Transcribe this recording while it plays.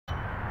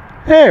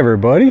Hey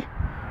everybody,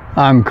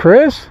 I'm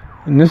Chris,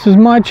 and this is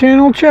my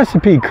channel,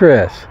 Chesapeake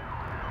Chris.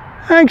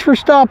 Thanks for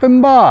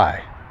stopping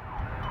by.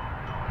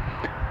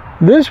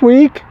 This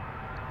week,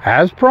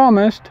 as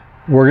promised,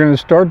 we're going to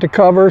start to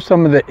cover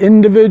some of the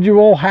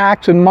individual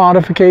hacks and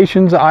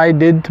modifications I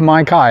did to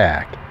my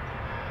kayak.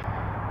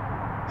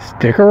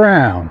 Stick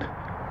around,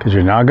 because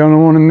you're not going to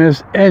want to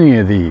miss any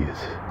of these.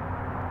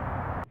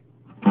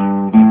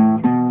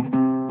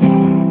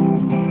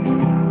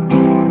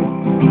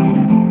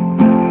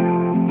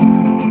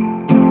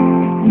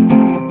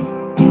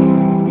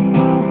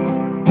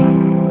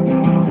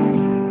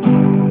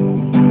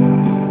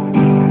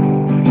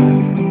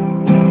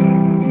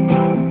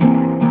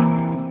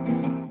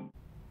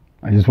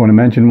 I just want to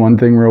mention one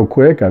thing real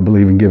quick. I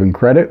believe in giving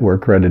credit where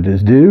credit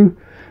is due.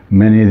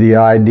 Many of the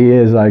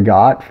ideas I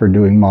got for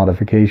doing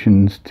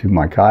modifications to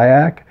my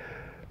kayak,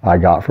 I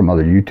got from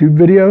other YouTube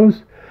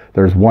videos.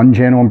 There's one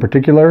channel in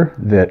particular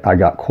that I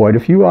got quite a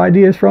few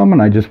ideas from,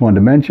 and I just wanted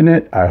to mention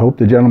it. I hope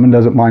the gentleman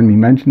doesn't mind me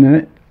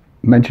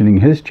mentioning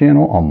his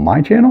channel on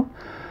my channel.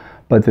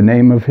 But the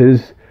name of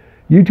his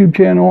YouTube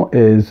channel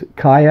is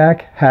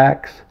Kayak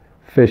Hacks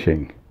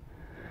Fishing.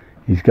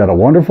 He's got a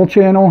wonderful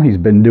channel. He's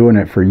been doing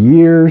it for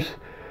years.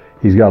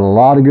 He's got a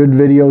lot of good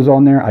videos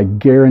on there. I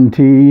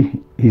guarantee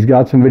he's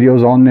got some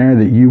videos on there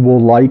that you will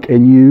like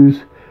and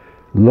use.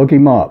 Look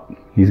him up.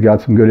 He's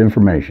got some good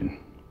information.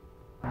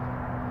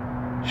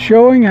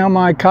 Showing how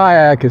my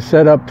kayak is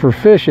set up for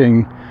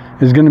fishing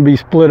is going to be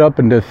split up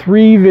into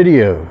 3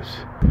 videos.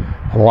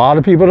 A lot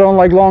of people don't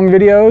like long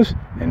videos,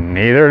 and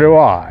neither do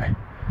I.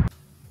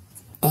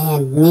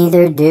 And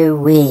neither do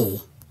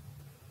we.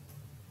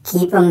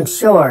 Keep them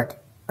short,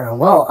 or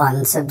we'll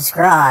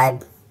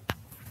unsubscribe.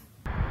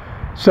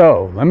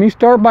 So let me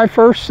start by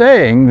first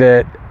saying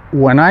that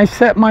when I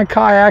set my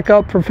kayak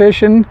up for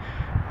fishing,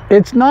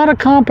 it's not a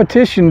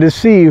competition to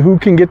see who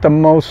can get the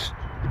most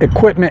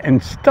equipment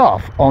and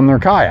stuff on their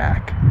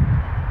kayak.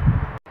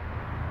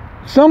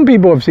 Some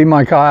people have seen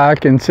my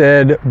kayak and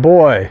said,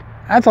 boy,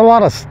 that's a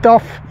lot of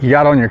stuff you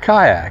got on your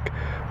kayak.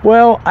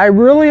 Well, I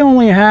really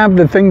only have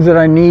the things that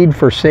I need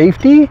for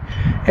safety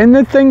and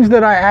the things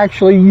that I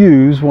actually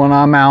use when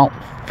I'm out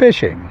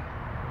fishing.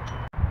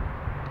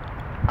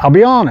 I'll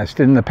be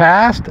honest, in the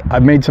past,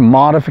 I've made some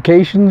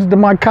modifications to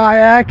my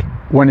kayak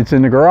when it's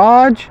in the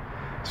garage.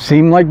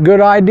 Seemed like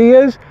good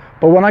ideas,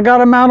 but when I got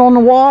them out on the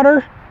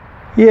water,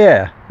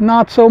 yeah,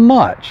 not so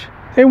much.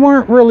 They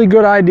weren't really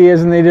good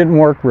ideas and they didn't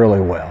work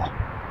really well.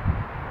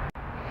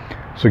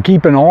 So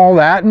keeping all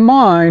that in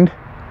mind,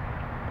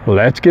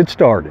 let's get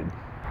started.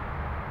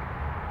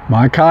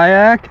 My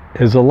kayak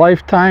is a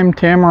Lifetime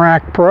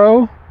Tamarack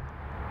Pro.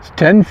 It's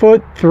 10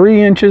 foot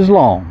 3 inches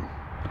long.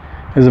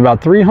 It's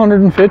about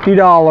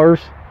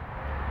 $350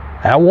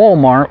 at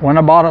Walmart when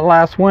I bought it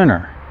last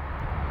winter.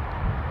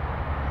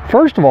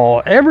 First of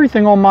all,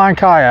 everything on my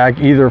kayak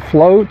either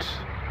floats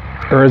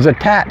or is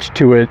attached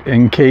to it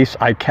in case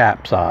I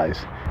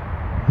capsize.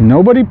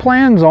 Nobody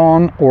plans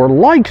on or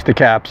likes to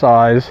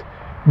capsize,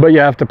 but you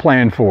have to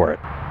plan for it.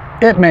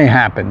 It may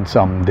happen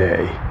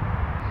someday.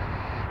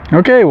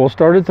 Okay, we'll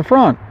start at the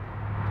front.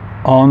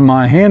 On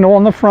my handle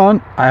on the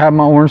front, I have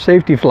my orange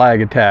safety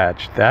flag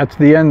attached. That's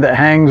the end that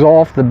hangs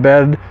off the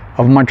bed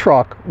of my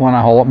truck when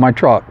I haul up my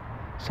truck.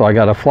 So I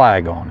got a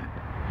flag on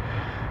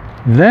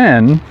it.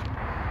 Then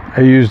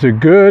I used a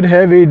good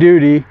heavy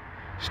duty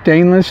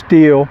stainless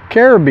steel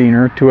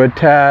carabiner to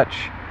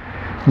attach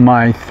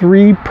my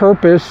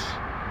 3-purpose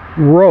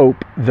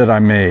rope that I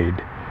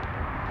made.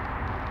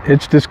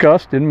 It's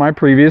discussed in my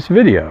previous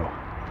video.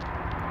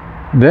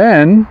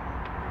 Then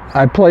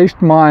I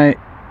placed my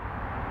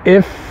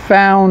If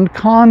Found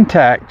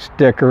contact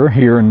sticker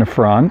here in the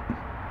front.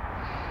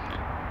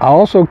 I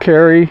also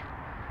carry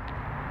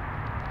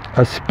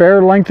a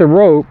spare length of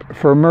rope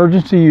for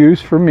emergency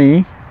use for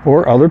me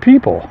or other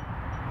people.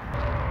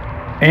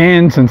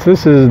 And since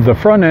this is the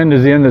front end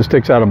is the end that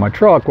sticks out of my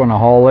truck when I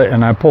haul it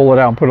and I pull it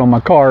out and put it on my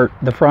cart,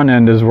 the front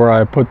end is where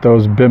I put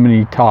those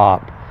Bimini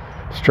top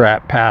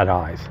strap pad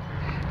eyes.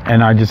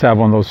 And I just have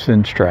one of those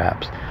cinch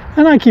straps.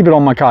 And I keep it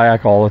on my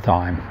kayak all the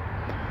time.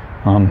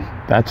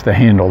 That's the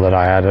handle that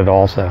I added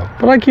also.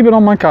 But I keep it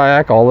on my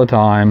kayak all the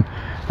time.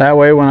 That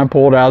way when I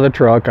pull it out of the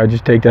truck, I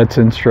just take that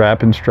cinch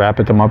strap and strap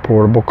it to my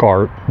portable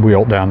cart,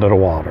 wheel it down to the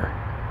water.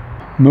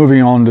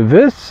 Moving on to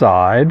this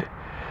side,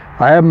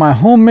 I have my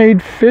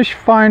homemade fish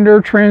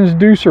finder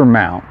transducer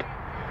mount.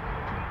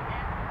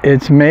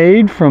 It's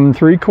made from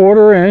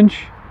 3/4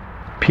 inch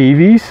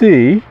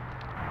PVC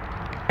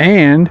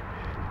and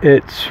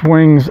it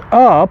swings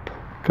up,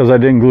 because I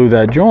didn't glue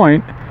that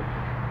joint,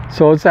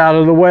 so it's out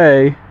of the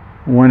way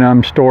when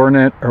I'm storing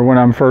it or when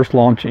I'm first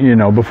launching,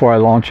 before I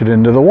launch it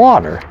into the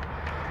water.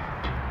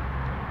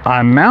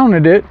 I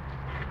mounted it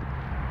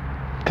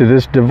to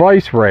this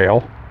device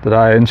rail that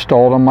I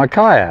installed on my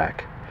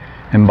kayak.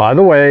 And by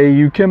the way,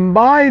 you can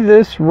buy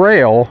this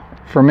rail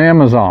from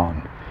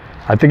Amazon.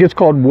 I think it's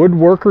called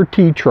Woodworker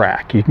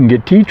T-Track. You can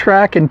get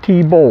T-Track and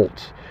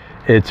T-bolts.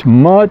 It's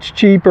much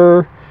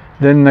cheaper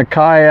than the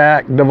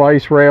kayak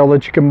device rail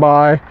that you can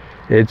buy.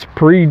 It's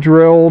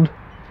pre-drilled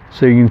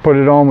so you can put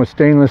it on with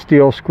stainless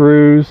steel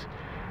screws,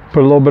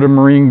 put a little bit of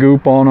marine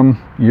goop on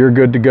them, you're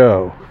good to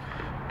go.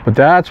 But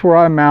that's where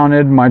I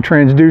mounted my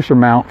transducer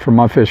mount for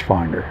my fish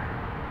finder.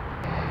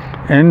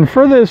 And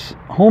for this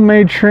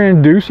homemade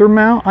transducer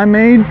mount I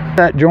made,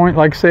 that joint,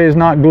 like I say, is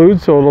not glued,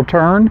 so it'll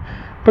turn.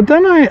 But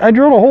then I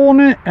drilled a hole in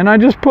it, and I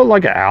just put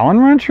like an Allen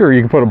wrench, or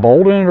you can put a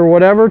bolt in it or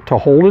whatever to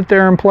hold it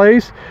there in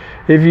place.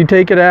 If you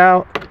take it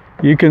out,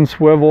 you can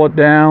swivel it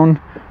down.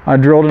 I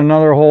drilled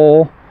another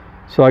hole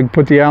so I can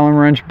put the Allen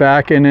wrench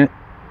back in it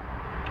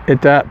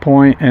at that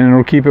point, and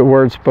it'll keep it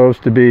where it's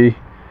supposed to be.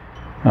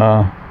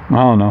 I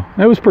don't know.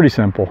 It was pretty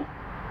simple.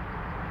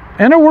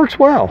 And it works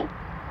well.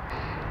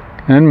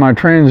 And my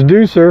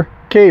transducer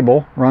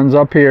cable runs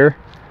up here.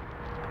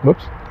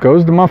 Whoops.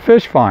 Goes to my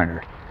fish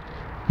finder.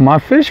 My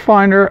fish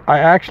finder I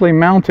actually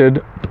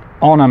mounted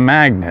on a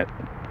magnet.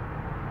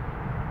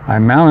 I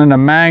mounted a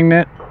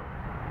magnet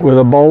with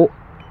a bolt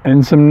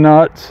and some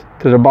nuts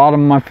to the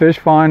bottom of my fish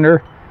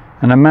finder,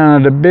 and I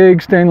mounted a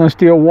big stainless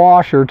steel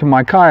washer to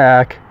my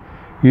kayak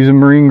using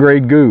marine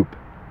grade goop.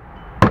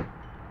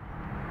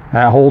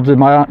 That holds it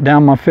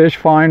down my fish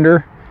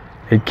finder.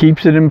 It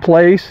keeps it in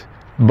place,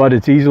 but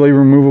it's easily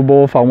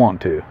removable if I want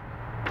to.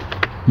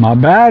 My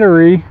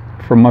battery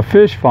from my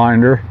fish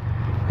finder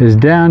is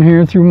down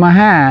here through my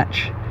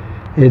hatch.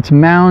 It's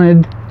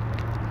mounted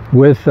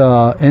with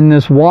in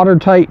this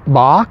watertight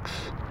box,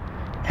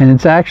 and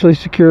it's actually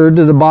secured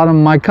to the bottom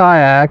of my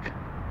kayak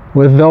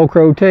with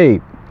Velcro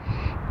tape.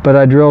 But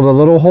I drilled a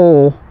little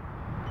hole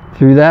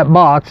through that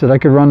box that I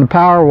could run the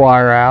power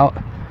wire out,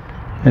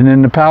 and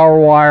then the power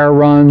wire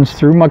runs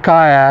through my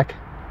kayak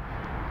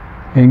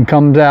and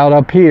comes out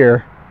up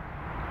here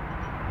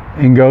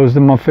and goes to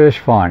my fish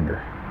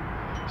finder.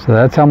 So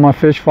that's how my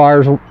fish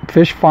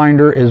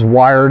finder is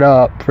wired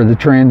up for the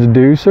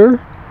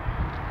transducer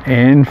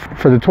and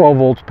for the 12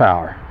 volts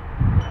power.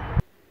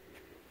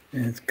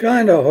 And it's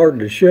kind of hard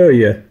to show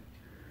you,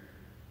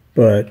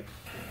 but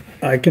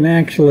I can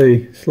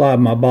actually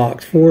slide my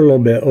box forward a little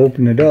bit,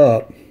 open it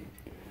up,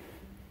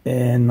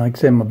 and like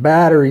I said, my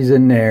battery's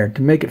in there.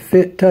 To make it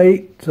fit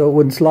tight so it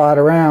wouldn't slide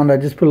around, I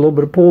just put a little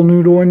bit of pull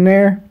noodle in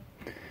there,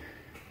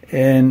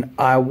 and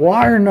I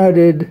wire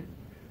nutted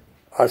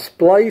a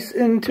splice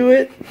into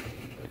it,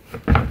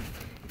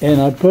 and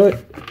I put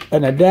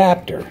an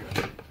adapter.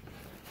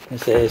 I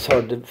say it's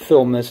hard to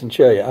film this and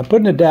show you. I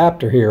put an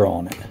adapter here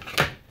on it.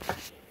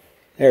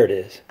 There it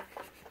is.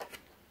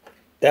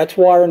 That's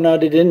wire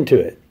nutted into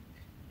it.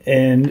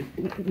 And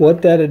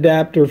what that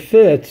adapter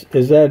fits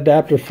is that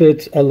adapter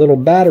fits a little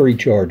battery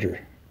charger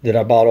that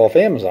I bought off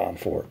Amazon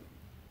for it.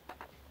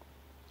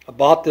 I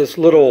bought this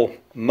little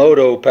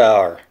Moto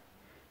Power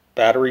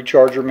battery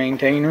charger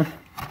maintainer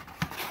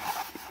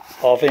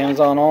off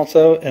Amazon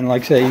also, and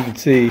like I say, you can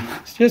see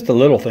it's just a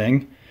little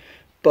thing,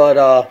 but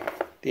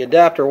the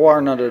adapter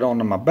wire nutted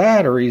onto my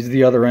batteries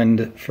the other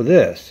end for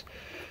this,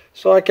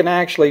 so I can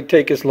actually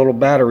take this little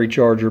battery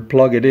charger,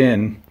 plug it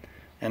in,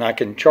 and I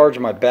can charge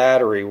my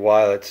battery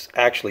while it's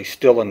actually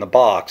still in the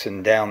box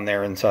and down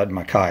there inside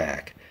my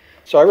kayak.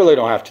 So I really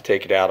don't have to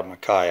take it out of my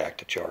kayak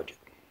to charge it.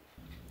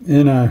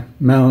 And I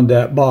mounted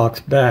that box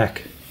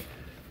back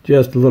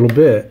just a little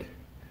bit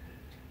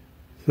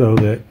so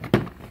that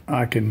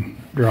I can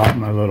drop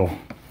my little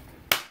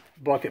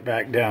bucket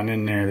back down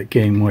in there that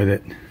came with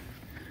it.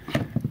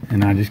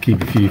 And I just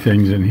keep a few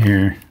things in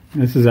here.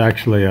 This is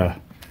actually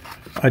a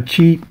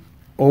cheap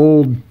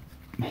old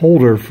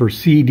holder for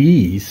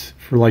CDs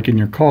for like in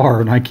your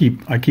car, and I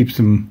keep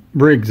some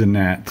rigs in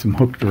that, some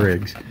hooked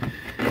rigs.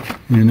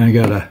 And I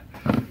got a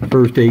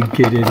first aid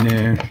kit in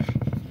there.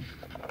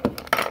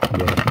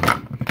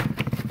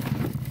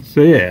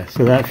 So yeah,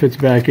 so that fits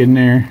back in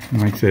there.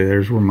 And like I say,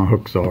 there's where my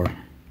hooks are.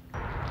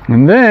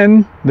 And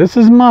then this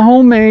is my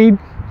homemade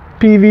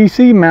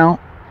PVC mount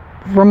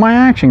for my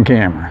action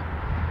camera.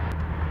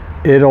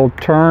 It'll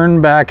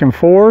turn back and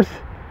forth.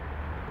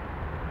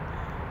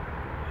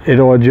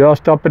 It'll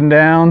adjust up and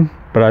down,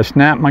 but I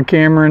snap my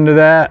camera into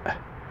that.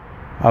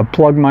 I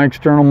plug my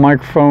external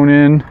microphone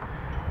in,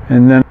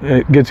 and then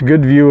it gets a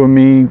good view of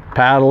me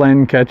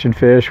paddling, catching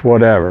fish,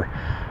 whatever.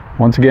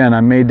 Once again,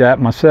 I made that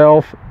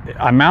myself.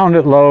 I mounted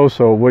it low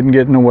so it wouldn't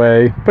get in the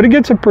way, but it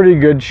gets a pretty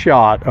good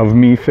shot of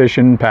me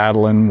fishing,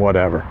 paddling,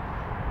 whatever.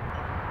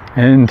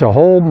 And to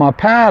hold my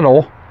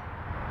paddle,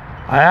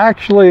 I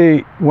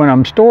actually, when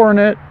I'm storing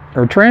it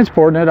or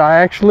transporting it, I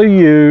actually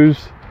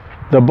use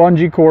the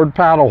bungee cord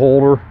paddle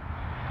holder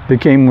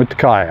that came with the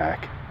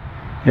kayak.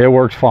 It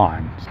works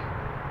fine.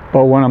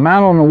 But when I'm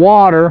out on the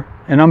water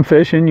and I'm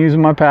fishing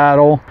using my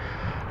paddle,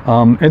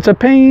 it's a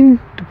pain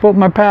to put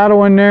my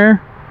paddle in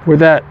there with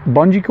that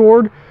bungee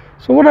cord.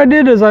 So what I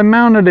did is I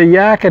mounted a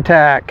Yak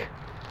Attack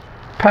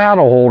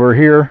paddle holder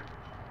here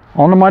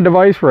onto my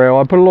device rail.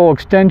 I put a little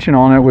extension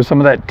on it with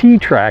some of that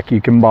T-track you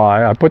can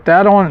buy. I put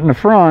that on it in the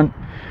front,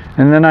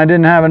 and then I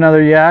didn't have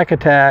another Yak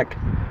Attack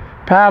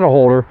paddle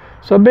holder.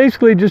 So I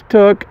basically just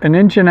took 1.5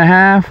 inch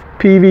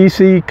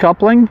PVC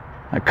coupling,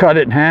 I cut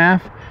it in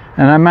half,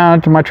 and I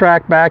mounted to my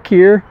track back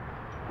here.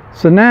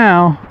 So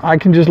now I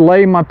can just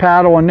lay my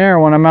paddle in there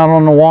when I'm out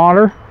on the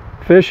water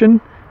fishing,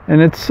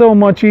 and it's so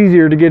much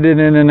easier to get it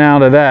in and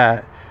out of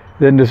that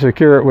than to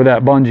secure it with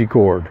that bungee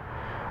cord.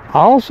 I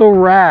also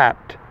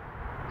wrapped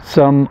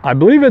some, I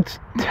believe it's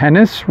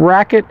tennis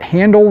racket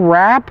handle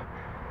wrap.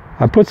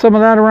 I put some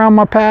of that around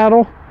my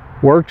paddle.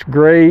 Works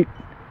great.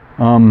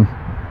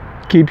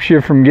 Keeps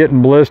you from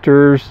getting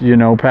blisters, you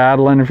know,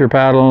 paddling if you're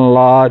paddling a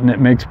lot, and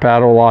it makes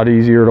paddle a lot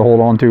easier to hold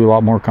on to, a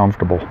lot more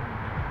comfortable.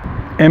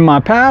 And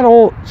my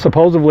paddle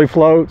supposedly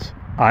floats.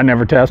 I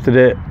never tested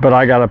it, but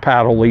I got a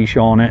paddle leash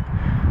on it.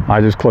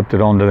 I just clipped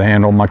it onto the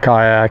handle of my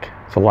kayak.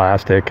 It's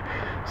elastic.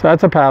 So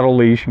that's a paddle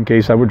leash in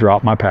case I would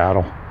drop my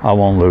paddle. I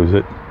won't lose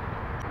it.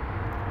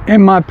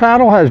 And my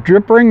paddle has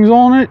drip rings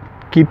on it,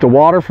 keep the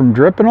water from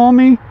dripping on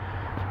me.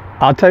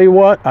 I'll tell you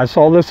what, I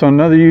saw this on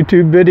another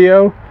YouTube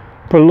video.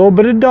 Put a little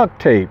bit of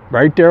duct tape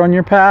right there on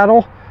your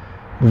paddle.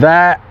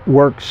 That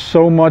works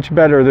so much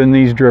better than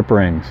these drip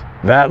rings.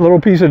 That little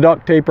piece of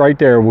duct tape right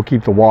there will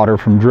keep the water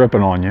from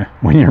dripping on you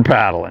when you're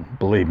paddling,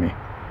 believe me.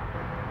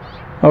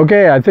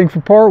 Okay, I think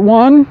for part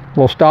one,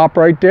 we'll stop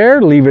right there,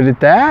 leave it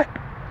at that.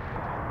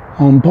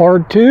 On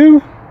part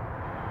two,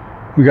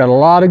 we got a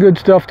lot of good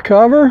stuff to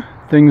cover.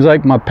 Things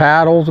like my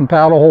paddles and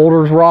paddle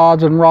holders,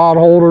 rods and rod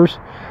holders.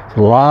 It's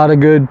a lot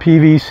of good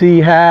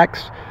PVC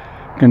hacks.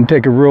 Gonna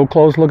take a real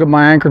close look at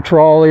my anchor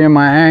trolley and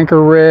my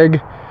anchor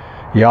rig,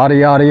 yada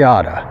yada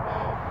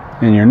yada.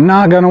 And you're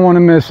not gonna want to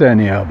miss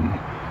any of them.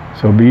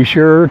 So be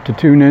sure to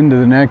tune in to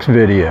the next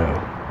video.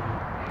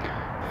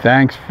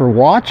 Thanks for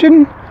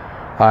watching.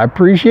 I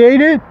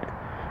appreciate it.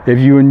 If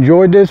you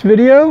enjoyed this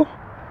video,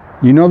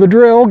 you know the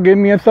drill. Give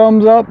me a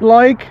thumbs up,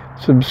 like,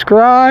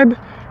 subscribe,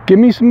 give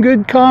me some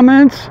good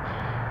comments,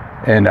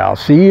 and I'll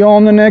see you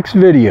on the next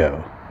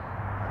video.